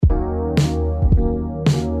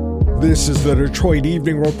This is the Detroit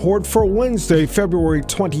Evening Report for Wednesday, February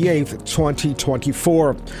 28th,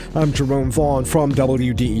 2024. I'm Jerome Vaughn from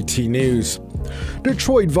WDET News.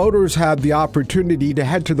 Detroit voters had the opportunity to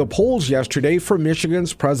head to the polls yesterday for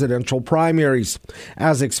Michigan's presidential primaries.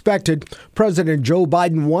 As expected, President Joe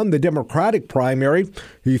Biden won the Democratic primary.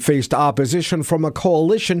 He faced opposition from a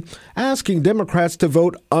coalition asking Democrats to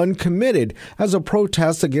vote uncommitted as a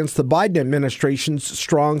protest against the Biden administration's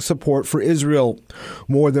strong support for Israel.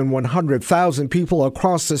 More than 100,000 people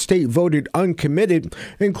across the state voted uncommitted,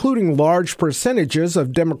 including large percentages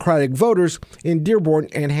of Democratic voters in Dearborn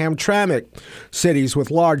and Hamtramck, cities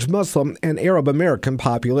with large Muslim and Arab American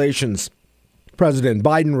populations. President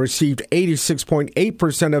Biden received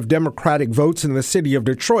 86.8% of Democratic votes in the city of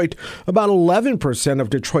Detroit. About 11% of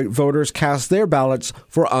Detroit voters cast their ballots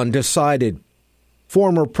for undecided.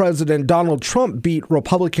 Former President Donald Trump beat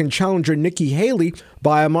Republican challenger Nikki Haley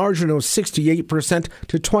by a margin of 68%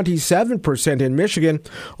 to 27% in Michigan.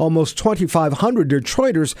 Almost 2,500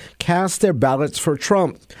 Detroiters cast their ballots for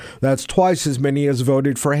Trump. That's twice as many as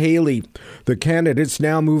voted for Haley. The candidates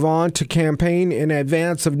now move on to campaign in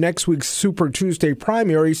advance of next week's Super Tuesday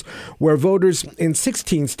primaries, where voters in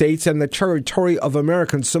 16 states and the territory of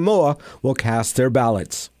American Samoa will cast their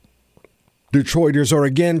ballots. Detroiters are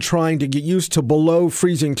again trying to get used to below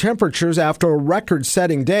freezing temperatures after a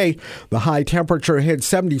record-setting day. The high temperature hit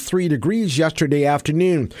 73 degrees yesterday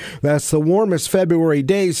afternoon. That's the warmest February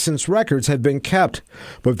day since records have been kept.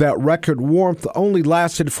 But that record warmth only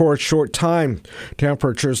lasted for a short time.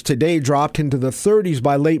 Temperatures today dropped into the 30s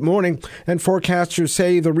by late morning, and forecasters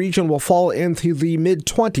say the region will fall into the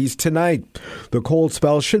mid-20s tonight. The cold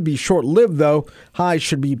spell should be short-lived, though. Highs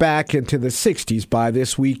should be back into the 60s by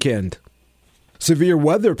this weekend. Severe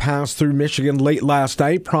weather passed through Michigan late last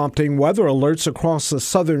night, prompting weather alerts across the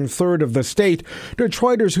southern third of the state.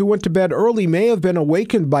 Detroiters who went to bed early may have been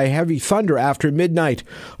awakened by heavy thunder after midnight.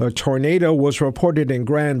 A tornado was reported in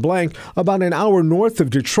Grand Blanc, about an hour north of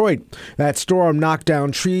Detroit. That storm knocked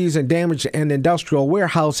down trees and damaged an industrial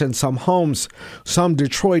warehouse and some homes. Some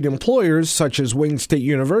Detroit employers, such as Wayne State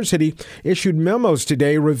University, issued memos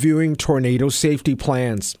today reviewing tornado safety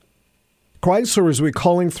plans. Chrysler is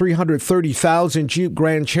recalling 330,000 Jeep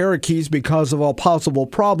Grand Cherokees because of a possible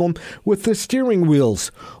problem with the steering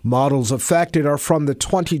wheels. Models affected are from the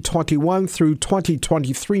 2021 through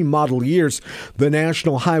 2023 model years. The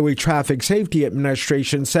National Highway Traffic Safety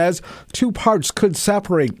Administration says two parts could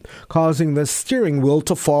separate, causing the steering wheel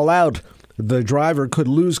to fall out. The driver could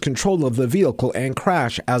lose control of the vehicle and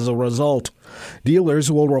crash as a result.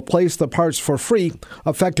 Dealers will replace the parts for free.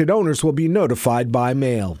 Affected owners will be notified by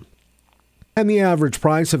mail. And the average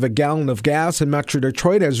price of a gallon of gas in Metro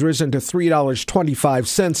Detroit has risen to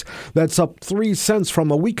 $3.25. That's up 3 cents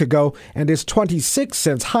from a week ago and is 26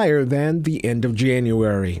 cents higher than the end of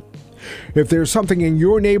January. If there's something in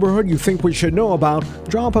your neighborhood you think we should know about,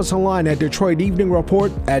 drop us a line at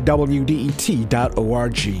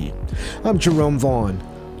DetroitEveningReport@WDET.org. I'm Jerome Vaughn,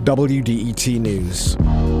 WDET News.